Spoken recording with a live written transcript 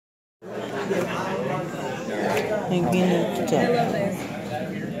Convenient to I love this.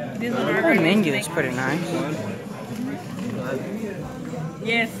 This one The menu is pretty nice.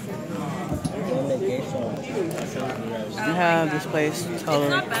 Yes. You have this place totally It's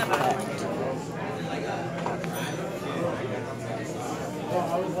not bad, packed.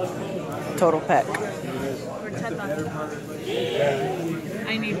 Total pack. Horchata.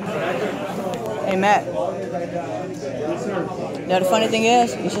 I need more. Hey Matt. Now the funny thing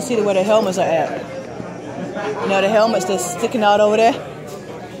is, you should see where the helmets are at. You know the helmets that's sticking out over there?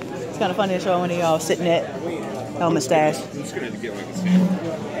 It's kind of funny to show when they all sitting at helmet stash. I'm just gonna get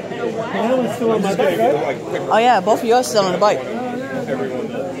like a Oh yeah, both of yours still on the bike.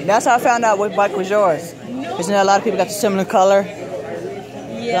 That's how I found out what bike was yours. Because you know a lot of people got the similar color.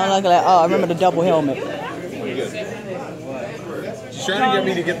 Yeah. Don't look like, oh, I remember the double helmet. She's trying to get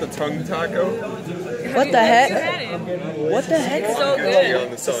me to get the tongue taco. What the heck? What the heck? It's so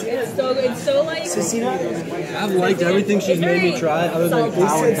good. It's so good. It's so like. I've liked everything she's made me try other than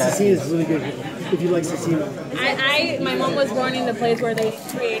cow and Cecina is really good if you like cecina. My mom was born in the place where they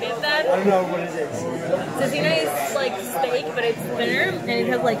created that. I don't know what it is. Cecina is like steak, but it's thinner, and it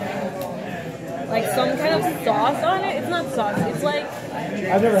has like some kind of sauce on it. It's not sauce. It's like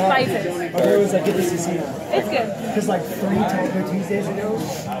I've never had spices. it. I've always like get the cecina. It's good. Because like 3 Taco Tuesdays ago,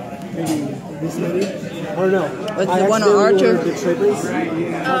 maybe this maybe, I don't know. What's I the one on accidentally Archer? ordered the tripas.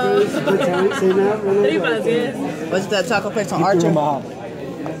 Tacos, saying that. Tripas, yes. What's that taco place on Archer?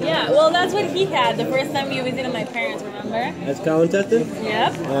 Yeah, well, that's what he had the first time you visited my parents, remember? That's cow intestine? Yep.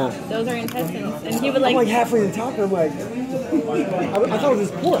 Yeah. Those are intestines. And he would I'm like. like halfway the taco, I'm like, I thought it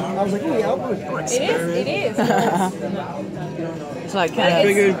was pork. I was like, oh yeah, I'll put pork. It is. It's like I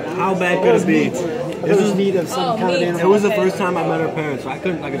figured, how bad could it be? This was meat of some kind of meat. It animal. was the first time I met her parents, so I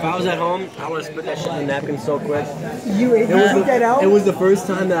couldn't, like, if I was at home, I would have spit that shit in the napkin so quick. You took that out? It was the first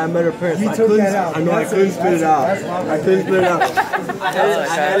time that I met her parents. You I took couldn't, that out. I know, I couldn't spit it out. I couldn't spit it out. I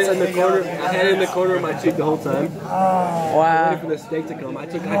had it in the corner. I had it in the corner of my cheek the whole time. Wow. Waiting for the steak to come. I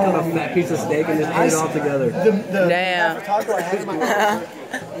cut a fat piece of steak and just ate it all together. The Damn. half taco I had in my mouth.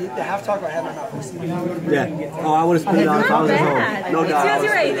 The half taco I had in my mouth. Yeah. Oh, I would have spit it out if I was at home. No doubt. I Because would've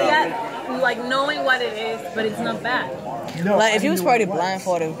you're right. spit it You out. got like knowing what it is, but it's not bad. No, Like if you was probably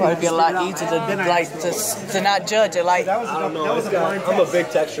blindfolded, it would probably be a lot easier to not judge it. Like that was I don't know. That was a blind I'm a big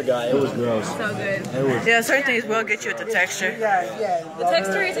texture guy. It was gross. So good. It was. yeah, certain things will get you at the texture. Yeah. The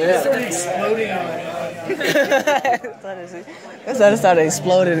texture is Started exploding on it. That's how it started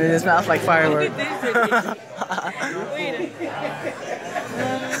exploding in his mouth like fireworks.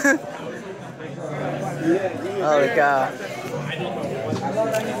 Oh god.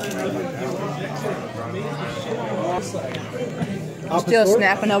 You still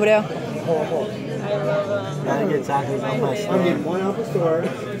snapping over there? I get tacos on my I'm stomach. getting one apple store,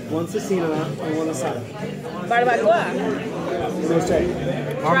 one cecina, and one asada. Barbacoa. No say.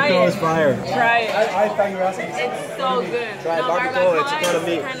 Barbacoa is fire. Try it. I thought you were asking. It's so good. Try No, barbacoa, it's a kind of is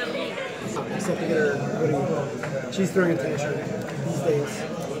meat. kind of meat. Except to get her, she's throwing a tantrum these days.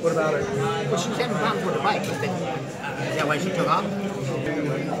 What about her? Well, she came around for the bike. Is that why she took off?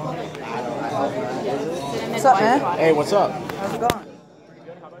 What's up, man? Hey, what's up? How's it going?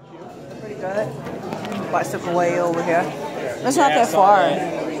 Pretty good. Bicycle way over here. It's not that far.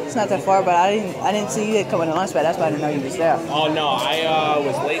 It's not that far, but I didn't see you coming to lunch pad. That's why I didn't know you was there. Oh no, I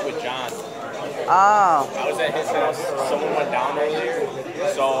was late with John. Oh. I was at his house. Someone went down earlier,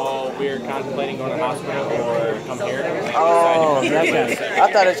 so we were contemplating going to the hospital or come here. Oh, okay.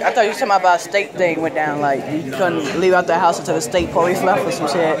 I thought you were talking about a state thing went down. Like you couldn't leave out the house until the state police left or some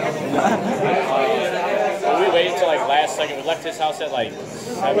shit. We waited till like last second. We left his house at like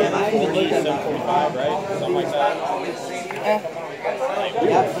 7:45, right? Something like that. Like we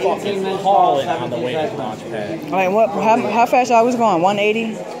were fucking hauling on the way to the launch pad. Like what? How fast I was going?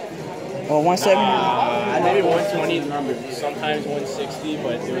 180 or 170? Maybe 120. Sometimes 160,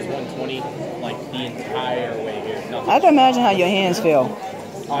 but it was 120 like the entire way here. Nothing. I can imagine how your hands feel.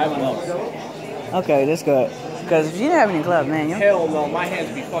 I have gloves. Okay, that's good. Because if you didn't have any gloves, man, you. Hell no, my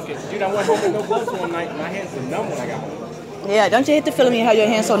hands be fucking. Dude, I went home with no gloves one night. My hands were numb when I got home. Yeah, don't you hate the feeling when you have your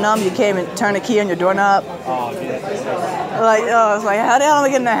hands so numb you can't even turn the key on your doorknob? Oh, dude, that's disgusting. Like, oh, it's like, how the hell am I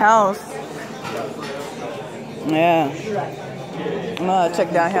getting in the house? Yeah. I'm gonna check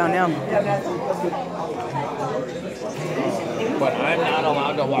down here now. But I'm not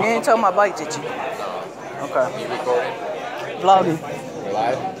allowed to You walk. ain't told my bike, did you? Okay. Vlogging.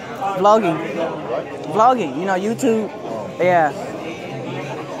 live. Vlogging. Vlogging. You know, YouTube. Yeah.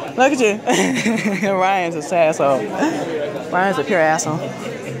 Look at you. Ryan's a sad asshole. Ryan's a pure asshole.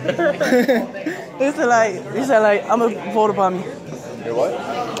 He said like, I'm gonna vote upon me. You what?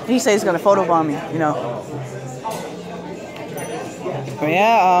 He says he's gonna photobomb me, you know. But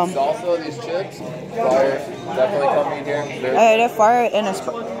yeah, Salsa, these chips, fire, definitely coming here. they're fire and it's.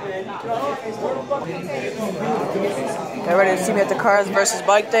 They're ready to see me at the Cars versus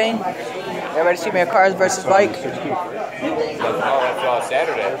Bike thing. They're ready to see me at Cars versus Bike. That's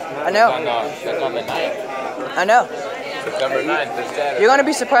Saturday. I know. That's on the 9th. I know. September 9th, this Saturday. You're gonna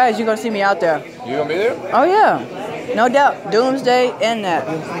be surprised. You're gonna see me out there. You gonna be there? Oh yeah, no doubt. Doomsday and that.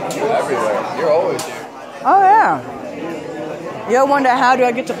 You're everywhere. You're always here. Oh yeah. You'll wonder how do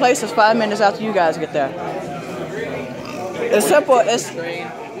I get to places 5 minutes after you guys get there. It's simple. It's Train.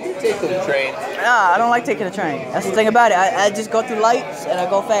 You take the train. nah. I don't like taking the train. That's the thing about it. I just go through lights and I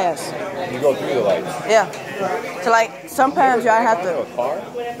go fast. You go through the lights. Yeah. So like sometimes y'all have You have to. a car?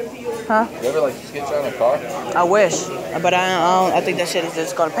 Huh? You ever like sketch on a car? I wish, but I think that shit is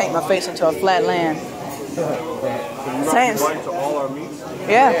just gonna paint my face into a flat land. Same. To all our meets.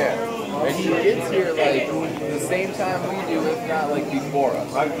 Yeah. And he gets here like the same time we do, if not like before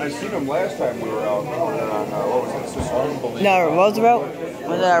us. I seen him last time we were out on what was it? Unbelievable. No, Roosevelt?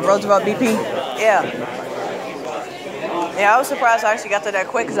 Was that Roosevelt BP? Yeah. Yeah, I was surprised I actually got there that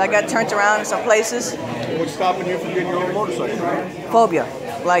quick because I got turned around in some places. What's stopping you from getting your own motorcycle? Phobia.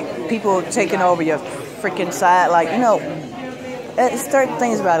 Like, people taking over your freaking side. Like, you know, it's certain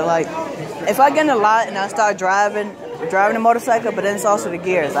things about it. Like, if I get in a lot and I start driving a motorcycle, but then it's also the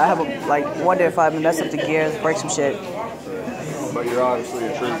gears. I have a, like, wonder if I mess up the gears, break some shit. But you're obviously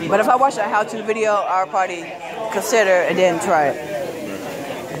a tree. But if I watch a how-to video, I'll probably consider and then try it.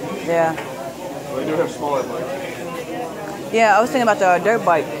 Yeah. Well, they do have smaller bikes. Yeah, I was thinking about the dirt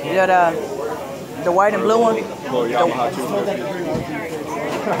bike. You know, the white and blue one? Well, Yamaha too. I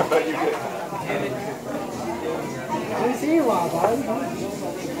bet you did. I didn't see you a while, bud.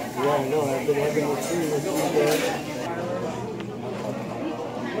 Yeah, I know. I've been having to see you.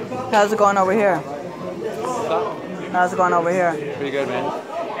 How's it going over here? How's it going over here? Pretty good, man.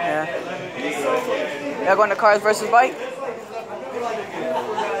 Yeah. Y'all going to Cars versus Bike? Is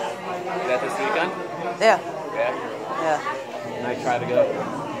that this weekend? Yeah. Yeah. Yeah. I try to go.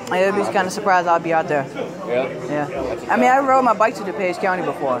 I'd be kind of surprised I'll be out there. Yeah? Yeah. I mean, I rode my bike to DuPage County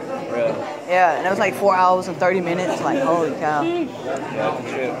before. Really? Yeah, and it was like 4 hours and 30 minutes. Like, holy cow. Yeah,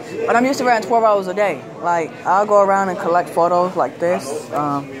 shit. But I'm used to riding 12 hours a day. Like, I'll go around and collect photos like this.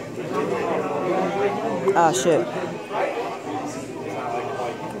 Shit.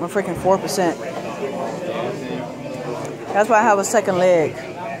 I'm freaking 4%. That's why I have a second leg.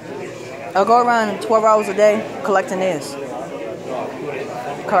 I'll go around 12 hours a day collecting this.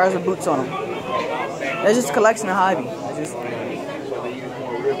 Cars with boots on them. It's just a collection of hobby.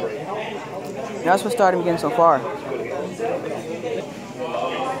 That's what started me getting so far.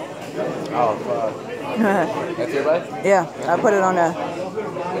 Oh, fuck. That's your bike? Yeah, I put it on there.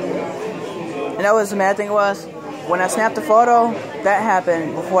 And that was the mad thing was, when I snapped the photo, that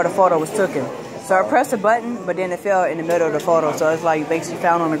happened before the photo was taken. So I pressed the button, but then it fell in the middle of the photo, so it's like basically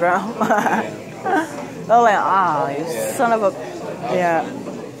found on the ground. I was like, you son of a... Yeah.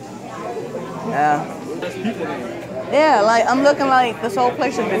 Yeah. Yeah, like, I'm looking like this whole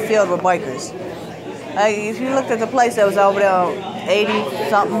place has been filled with bikers. Like, if you looked at the place that was over there,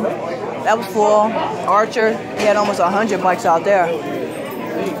 80-something, that was full. Archer, he had almost 100 bikes out there.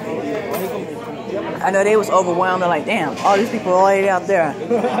 I know they was overwhelmed. They're like, damn, all these people are already out there.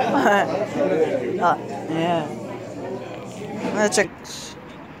 Yeah. Let's check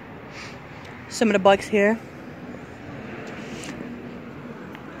some of the bikes here.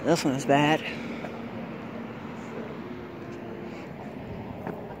 This one is bad.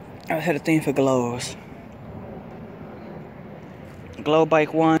 I had a thing for glows. Glow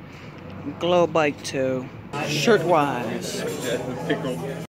bike 1, glow bike 2, shirt wise.